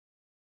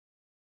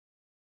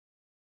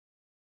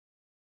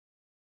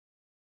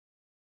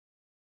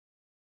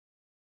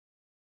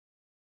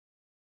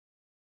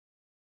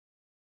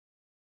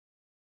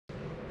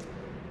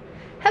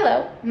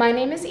Hello, my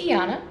name is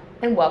Iana,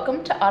 and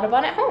welcome to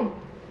Audubon at Home.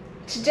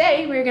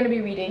 Today we're going to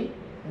be reading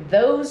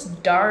Those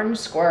Darn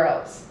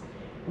Squirrels,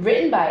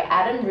 written by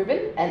Adam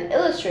Rubin and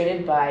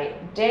illustrated by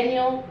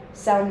Daniel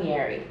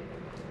Salmieri.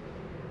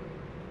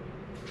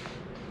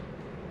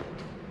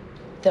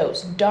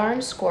 Those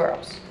Darn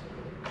Squirrels.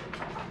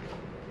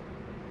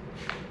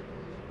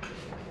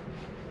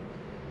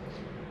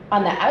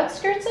 On the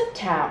outskirts of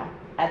town,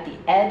 at the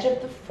edge of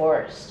the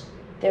forest,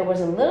 there was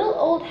a little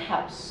old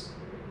house.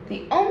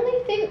 The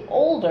only thing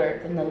older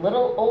than the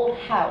little old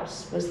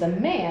house was the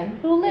man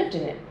who lived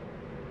in it,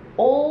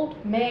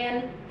 Old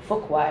Man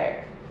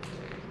Fookwire.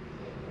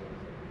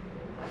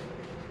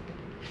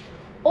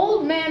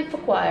 Old Man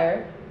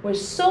Fookwire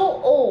was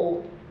so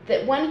old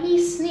that when he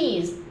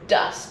sneezed,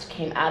 dust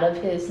came out of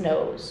his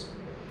nose.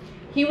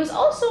 He was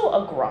also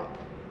a grump.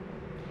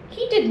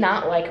 He did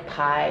not like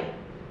pie.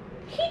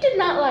 He did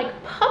not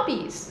like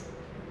puppies.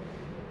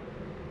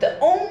 The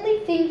only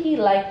thing he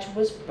liked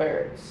was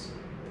birds.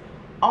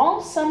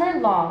 All summer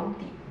long,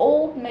 the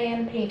old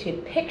man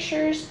painted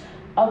pictures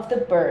of the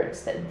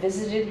birds that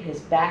visited his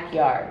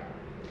backyard.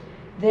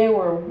 There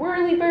were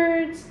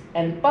whirlybirds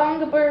and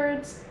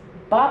bongabirds,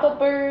 baba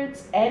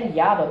birds and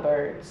yaba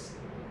birds.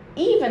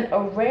 Even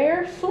a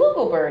rare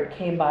flugelbird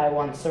came by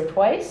once or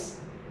twice.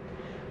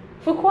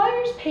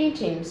 Fookwire's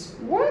paintings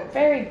weren't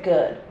very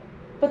good,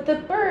 but the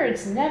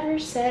birds never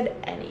said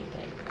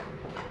anything.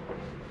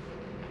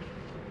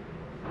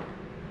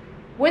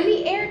 When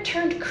the air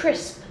turned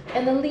crisp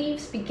and the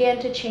leaves began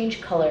to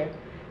change color,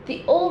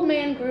 the old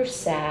man grew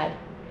sad.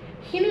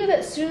 He knew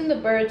that soon the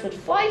birds would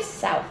fly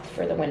south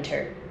for the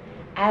winter,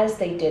 as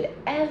they did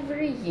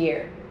every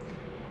year,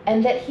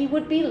 and that he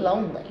would be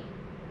lonely.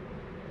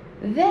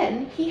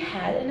 Then he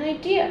had an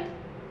idea.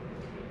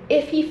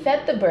 If he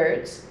fed the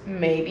birds,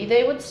 maybe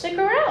they would stick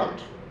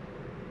around.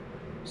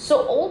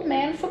 So Old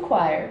Man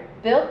Fookwire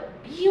built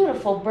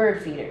beautiful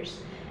bird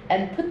feeders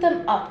and put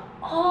them up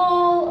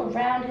all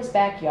around his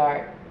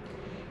backyard.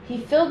 He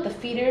filled the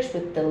feeders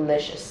with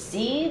delicious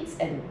seeds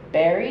and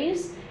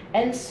berries,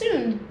 and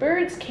soon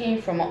birds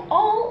came from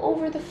all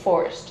over the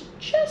forest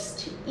just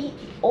to eat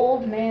the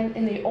old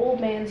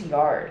man's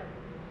yard.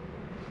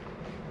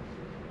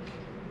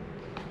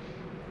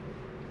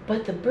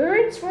 But the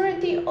birds weren't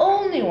the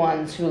only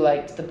ones who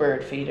liked the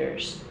bird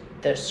feeders.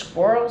 The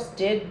squirrels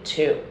did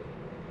too.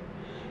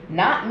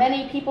 Not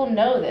many people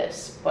know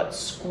this, but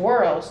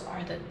squirrels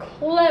are the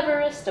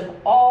cleverest of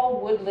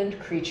all woodland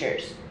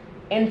creatures.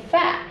 In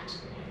fact,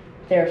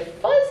 they're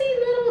fuzzy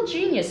little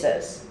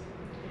geniuses.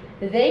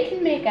 They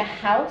can make a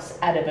house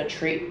out of a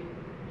tree,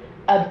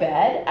 a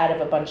bed out of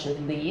a bunch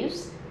of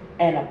leaves,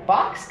 and a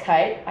box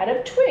kite out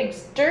of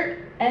twigs, dirt,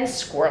 and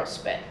squirrel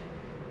spit.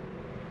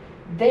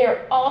 They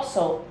are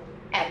also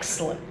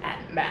excellent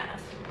at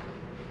math.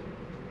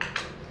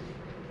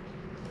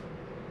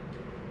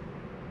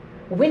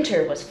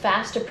 Winter was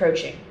fast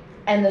approaching,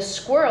 and the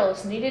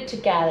squirrels needed to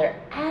gather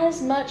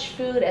as much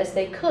food as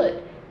they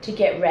could to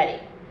get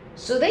ready.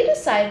 So they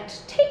decided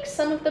to take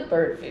some of the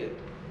bird food.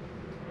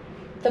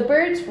 The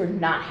birds were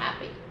not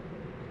happy.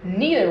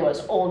 Neither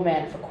was Old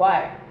Man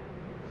Fookwire.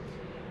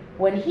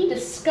 When he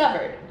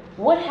discovered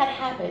what had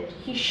happened,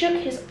 he shook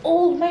his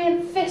old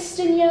man fist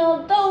and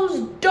yelled,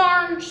 "Those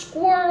darn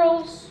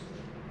squirrels!"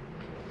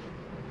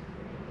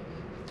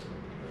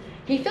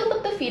 He filled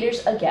up the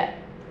feeders again,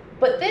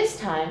 but this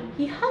time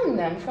he hung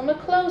them from a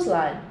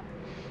clothesline.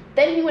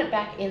 Then he went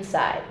back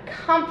inside,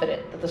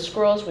 confident that the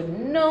squirrels would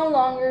no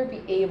longer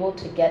be able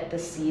to get the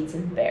seeds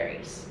and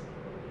berries.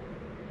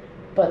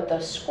 But the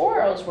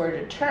squirrels were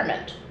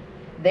determined.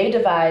 They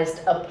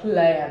devised a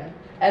plan,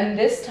 and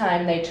this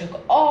time they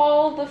took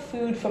all the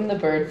food from the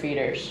bird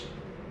feeders.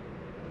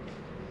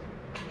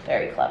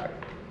 Very clever.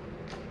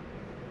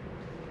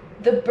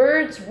 The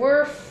birds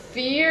were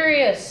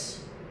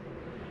furious.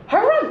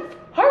 "Harumph!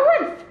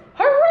 Harumph!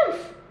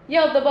 Harumph!"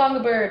 yelled the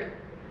bongabird.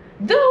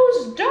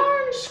 "Those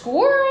darn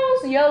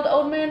squirrels!" yelled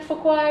Old Man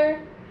Fookwire.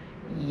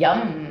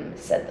 "Yum,"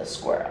 said the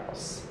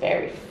squirrels,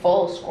 very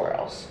full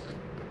squirrels.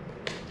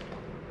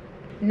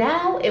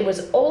 Now it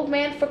was Old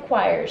Man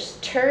Fookwire's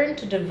turn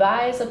to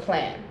devise a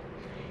plan.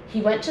 He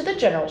went to the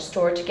general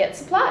store to get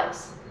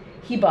supplies.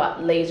 He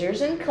bought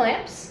lasers and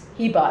clamps.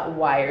 He bought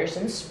wires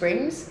and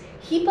springs.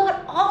 He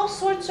bought all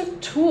sorts of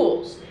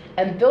tools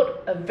and built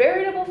a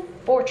veritable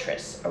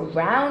fortress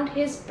around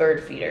his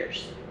bird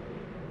feeders.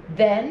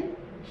 Then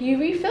he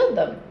refilled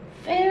them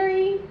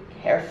very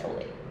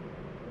carefully.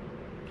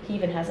 He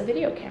even has a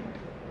video camera.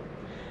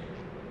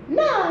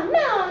 "Na,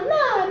 na,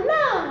 na,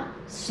 na,"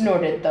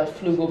 snorted the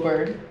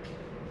flugelbird.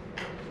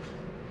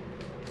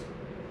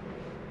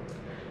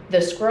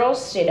 The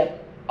squirrels stayed up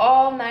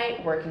all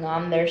night working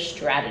on their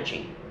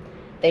strategy.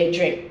 They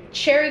drank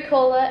cherry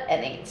cola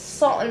and ate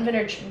salt and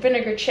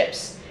vinegar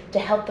chips to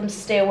help them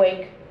stay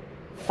awake.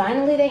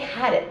 Finally, they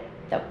had it,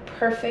 the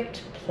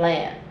perfect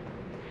plan.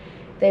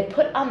 They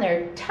put on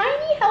their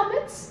tiny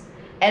helmets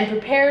and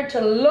prepared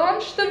to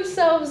launch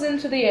themselves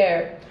into the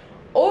air,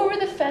 over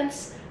the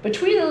fence,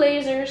 between the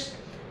lasers,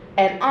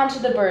 and onto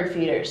the bird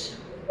feeders.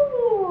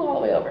 Ooh, all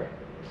the way over.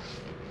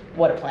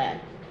 What a plan.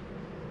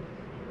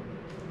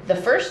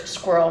 The first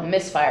squirrel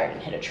misfired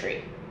and hit a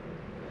tree.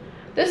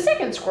 The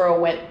second squirrel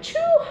went too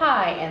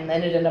high and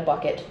landed in a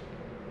bucket.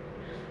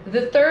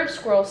 The third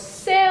squirrel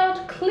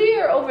sailed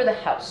clear over the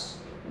house,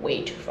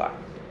 way too far.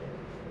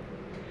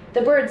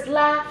 The birds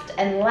laughed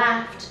and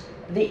laughed.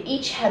 They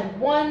each had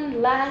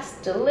one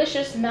last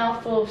delicious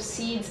mouthful of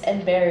seeds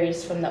and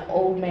berries from the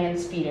old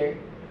man's feeder.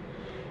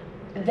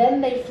 Then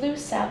they flew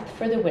south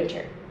for the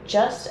winter,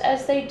 just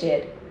as they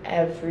did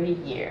every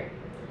year.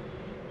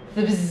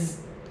 Bzz,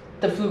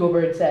 the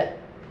flugelbird said.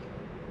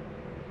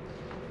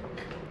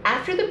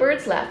 After the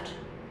birds left,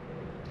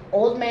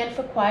 Old Man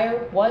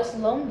Fauquier was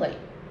lonely,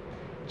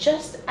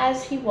 just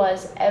as he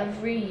was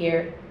every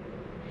year.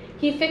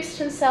 He fixed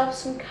himself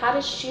some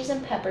cottage cheese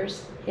and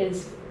peppers,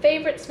 his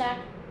favorite snack,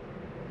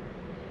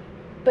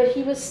 but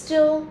he was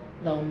still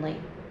lonely.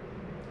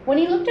 When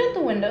he looked out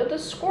the window, the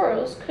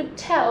squirrels could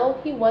tell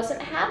he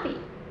wasn't happy.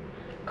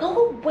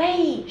 "Go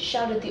away,"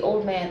 shouted the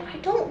old man. "I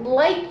don't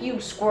like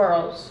you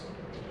squirrels."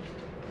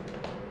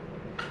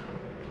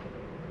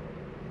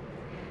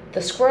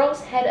 The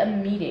squirrels had a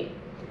meeting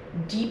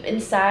deep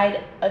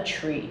inside a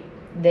tree.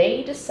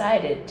 They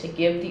decided to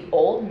give the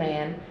old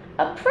man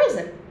a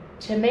present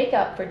to make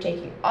up for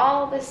taking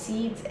all the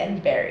seeds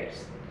and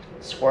berries.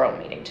 Squirrel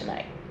meeting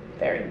tonight.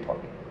 Very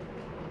important.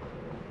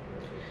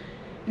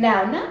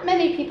 Now, not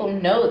many people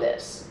know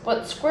this,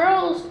 but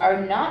squirrels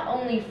are not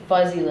only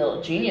fuzzy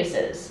little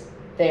geniuses,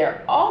 they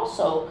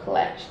also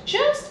collect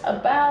just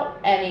about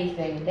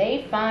anything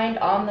they find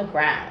on the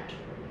ground.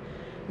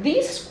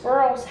 These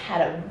squirrels had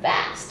a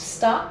vast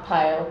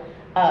stockpile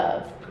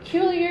of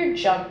peculiar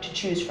junk to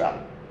choose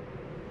from.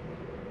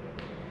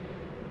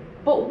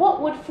 But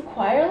what would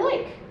Fauquier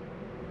like?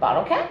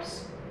 Bottle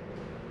caps?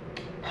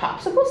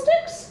 Popsicle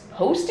sticks?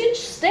 Postage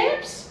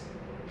stamps?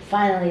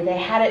 Finally, they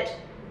had it.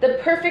 The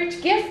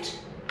perfect gift.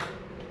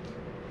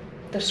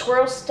 The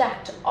squirrels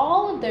stacked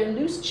all of their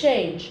loose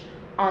change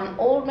on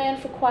Old Man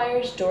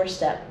Fauquier's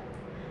doorstep.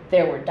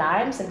 There were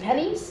dimes and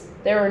pennies.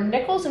 There were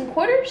nickels and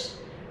quarters.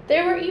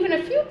 There were even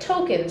a few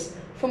tokens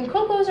from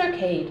Coco's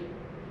Arcade.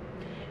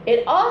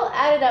 It all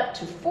added up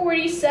to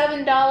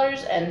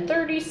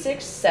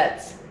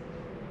 $47.36,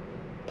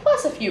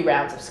 plus a few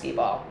rounds of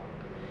skee-ball.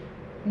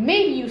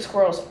 "Maybe you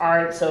squirrels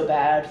aren't so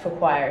bad,"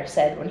 Fauquier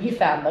said when he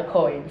found the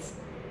coins.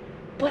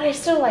 "But I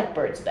still like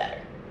birds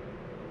better."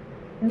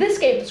 This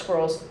gave the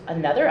squirrels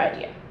another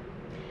idea.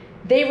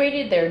 They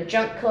raided their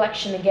junk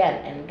collection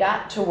again and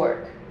got to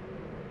work.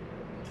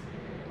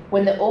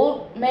 When the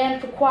old man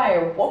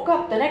Fauquier woke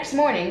up the next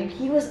morning,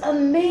 he was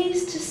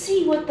amazed to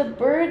see that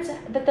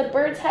the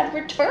birds had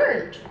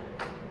returned.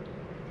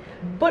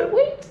 But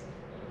wait,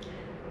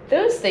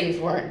 those things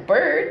weren't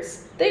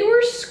birds. They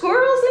were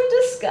squirrels in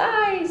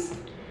disguise.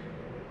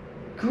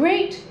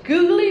 "Great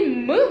googly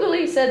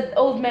moogly," said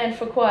Old Man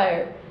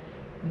Fauquier.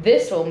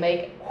 "This will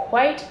make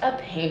quite a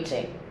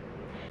painting."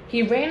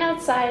 He ran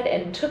outside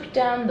and took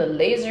down the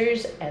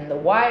lasers and the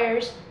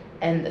wires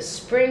and the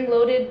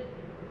spring-loaded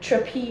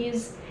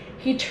trapeze.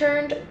 He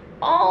turned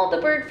all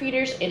the bird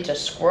feeders into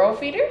squirrel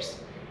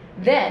feeders.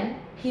 Then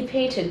he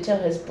painted till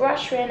his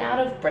brush ran out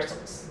of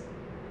bristles.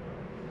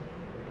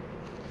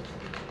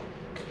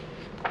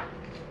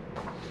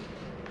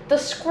 The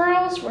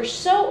squirrels were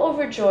so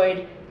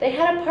overjoyed they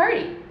had a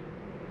party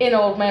in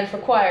Old Man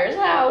Fauquier's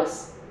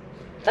house.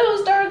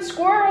 "Those darn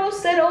squirrels,"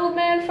 said Old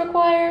Man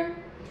Fauquier,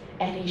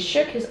 and he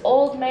shook his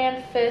old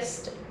man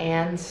fist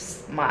and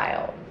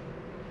smiled.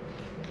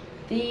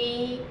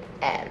 The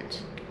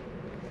end.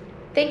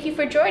 Thank you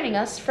for joining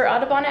us for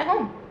Audubon at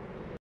Home.